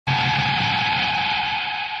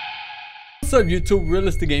What's up YouTube,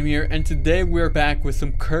 Realistic Game here, and today we're back with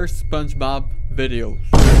some cursed SpongeBob videos.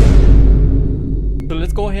 So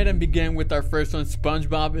let's go ahead and begin with our first one.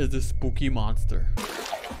 SpongeBob is the spooky monster.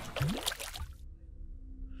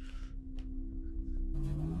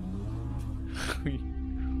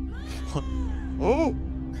 Oh!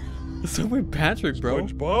 What's up with Patrick, bro?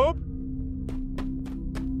 SpongeBob?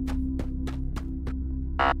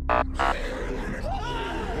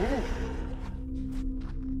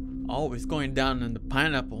 Oh, it's going down in the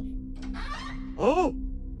pineapple. Oh!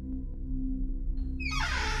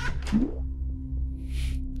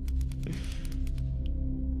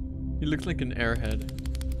 He looks like an airhead.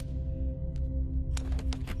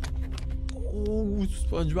 Oh,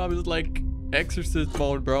 SpongeBob is like exorcist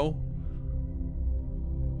mode, bro.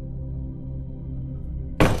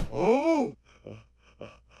 Oh!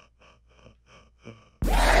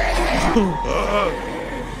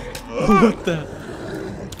 What the?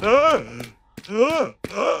 Oh,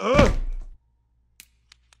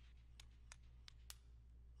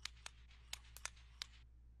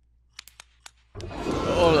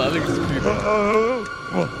 that looks creepy. Oh!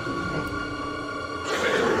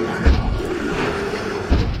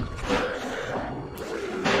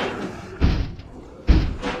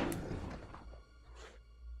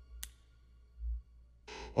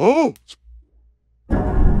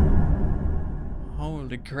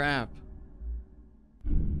 Holy crap.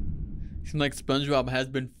 Seems like SpongeBob has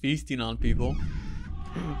been feasting on people.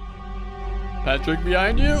 Patrick,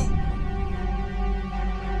 behind you!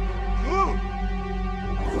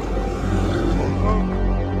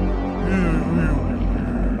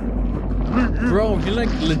 Bro, he like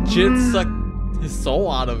legit sucked his soul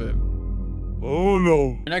out of him. Oh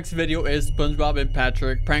no. Our next video is SpongeBob and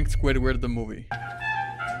Patrick prank Squidward the movie.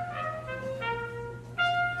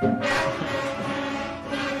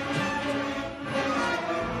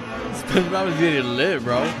 SpongeBob is getting lit,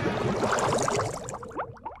 bro.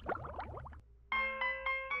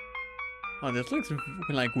 Oh, this looks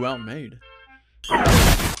fucking like well made.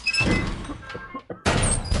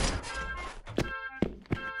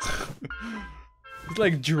 It's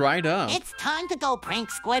like dried up. It's time to go prank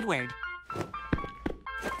Squidward.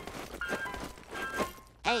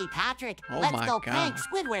 Hey, Patrick, Oh let's my go God. prank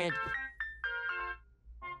Squidward.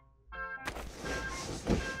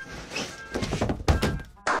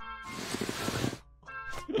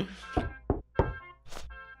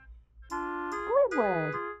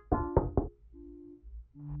 Squidward.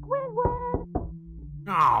 Squidward.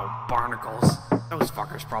 Oh, barnacles. Those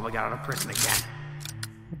fuckers probably got out of prison again.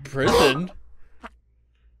 Prison?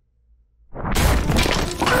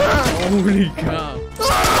 Holy cow.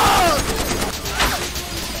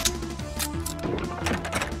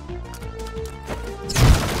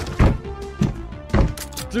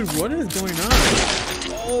 Dude, what is going on?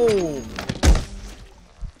 Oh.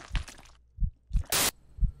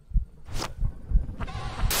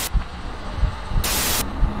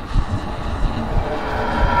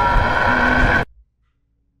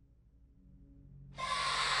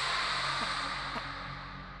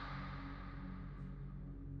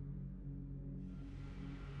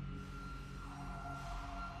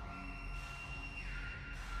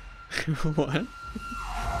 What?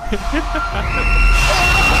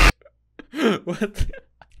 What?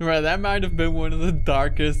 Right, that might have been one of the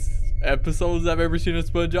darkest episodes I've ever seen of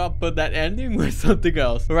SpongeBob, but that ending was something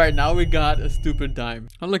else. Alright, now we got a stupid dime.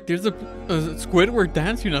 Oh look, there's a Squidward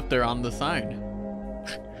dancing up there on the sign.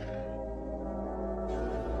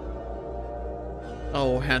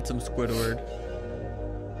 Oh, handsome Squidward.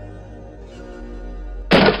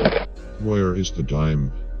 Where is the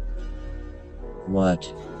dime?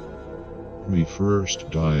 What? Me first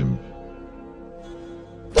dime.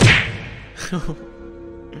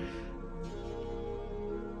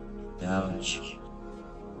 Ouch.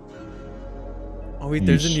 Oh wait,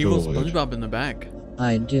 there's an evil stole it. SpongeBob in the back.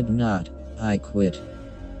 I did not. I quit.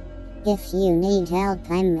 If you need help,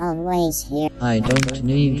 I'm always here. I don't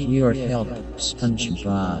need your help,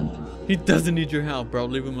 SpongeBob. He doesn't need your help, bro.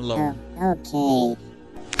 Leave him alone. Oh, okay.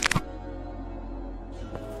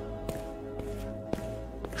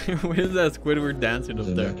 Where's that Squidward dancing up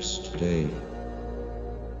The there? next day.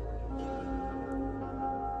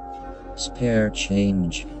 Spare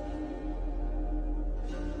change.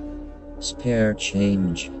 Spare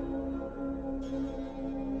change.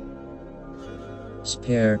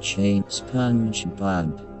 Spare change.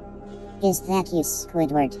 SpongeBob. Is that you,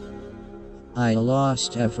 Squidward? I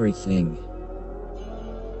lost everything.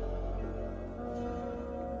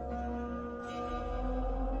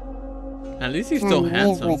 At least he's still Come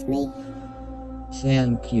handsome. live with me.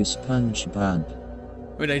 Thank you, SpongeBob.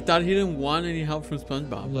 Wait, I thought he didn't want any help from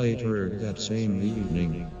SpongeBob. Later that same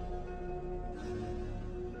evening.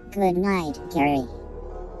 Good night, Gary.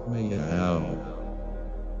 Meow.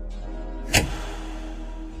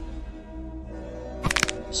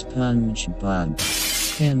 SpongeBob,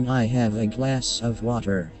 can I have a glass of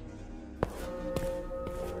water?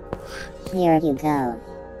 Here you go.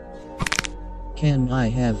 Can I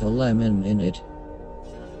have a lemon in it?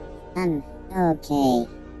 Okay.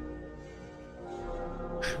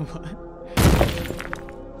 What?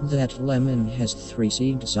 That lemon has 3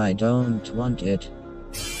 seeds, I don't want it.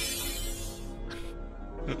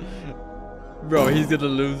 Bro, he's gonna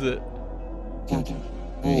lose it.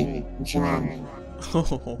 Hey, John.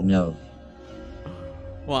 Oh. No.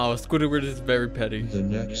 Wow, Squidward is very petty. The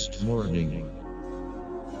next morning.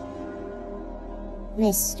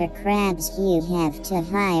 Mr. Krabs, you have to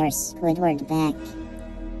hire Squidward back.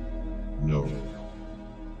 No.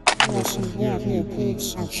 Listen here, you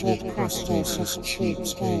piece of shit crustaceous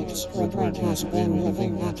cheapskate. Squidward has been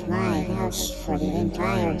living at my house for the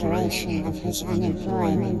entire duration of his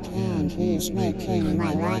unemployment, and he's making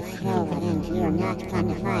my life hell, and you're not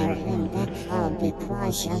gonna hire him back all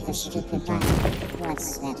because of a stupid dime.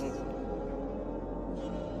 What's that?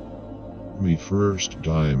 Me first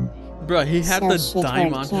dime. Bro, he had the So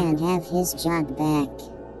dime on Squidward him. can have his job back.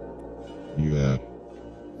 Yeah.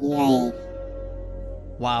 Yay.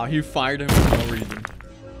 Wow, he fired him for no reason.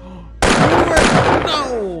 Squidward!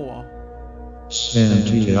 No!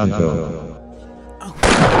 Santiago.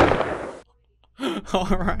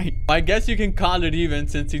 Alright. I guess you can call it even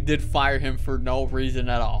since he did fire him for no reason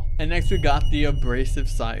at all. And next we got the abrasive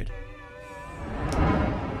side.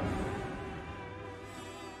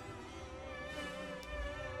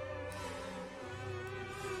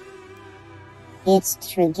 It's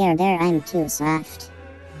true, Gerder, I'm too soft.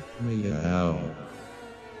 Meow.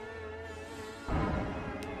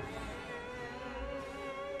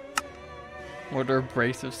 Or the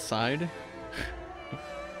abrasive side.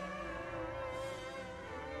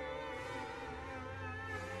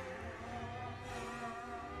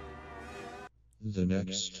 The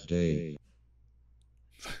next day.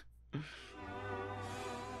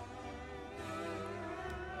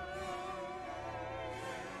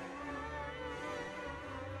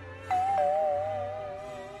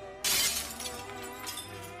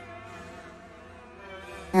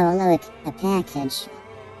 Oh look, a package.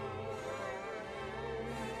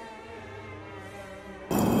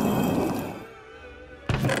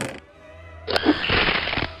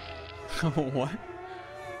 What?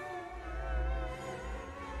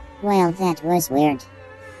 Well, that was weird.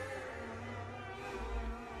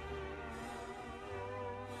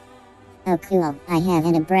 Oh cool, I have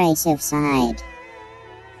an abrasive side.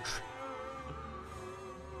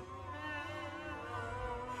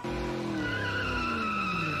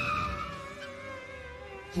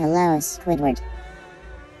 Hello, Squidward.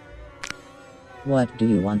 What do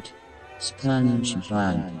you want?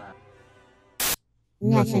 SpongeBob.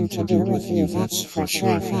 Nothing to do with you, that's for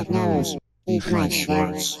sure, fat nose. Eat my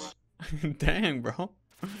shorts. Dang, bro.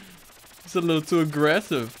 It's a little too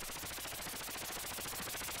aggressive.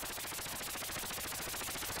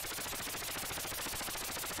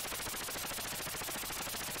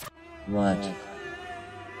 What?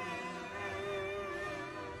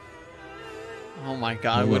 Oh my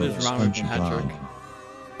god, what is wrong with Patrick?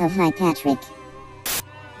 Oh hi, Patrick.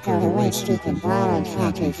 Go away, stupid bald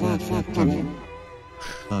fatty fat dummy.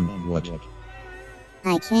 What?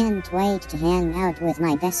 I can't wait to hang out with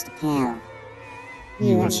my best pal.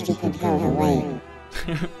 You are stupid, go away.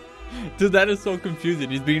 Dude, that is so confusing.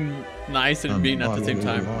 He's being nice and mean at the same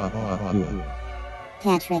time.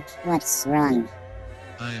 Patrick, what's wrong?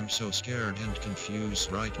 I am so scared and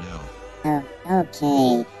confused right now. Oh,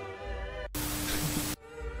 okay.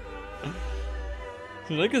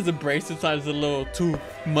 Look, his abrasive side is a little too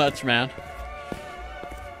much, man.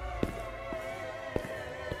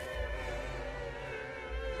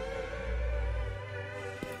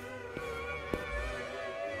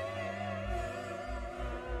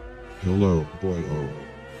 Hello, boy-o.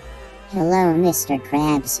 Hello, Mr.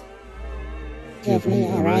 Krabs. Give me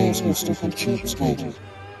a raise, you stupid cheapskate.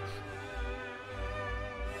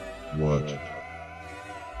 What?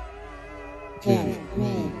 Give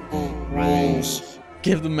me a raise.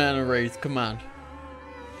 Give the man a raise, come on.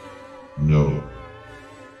 No.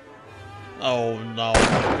 Oh no.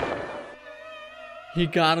 He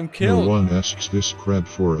got him No killed. one asks this crab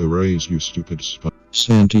for a raise, you stupid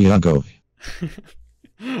Santiago.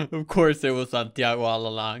 Of course it was Santiago all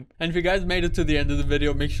along. And if you guys made it to the end of the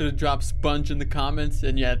video, make sure to drop sponge in the comments.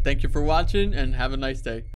 And yeah, thank you for watching and have a nice day.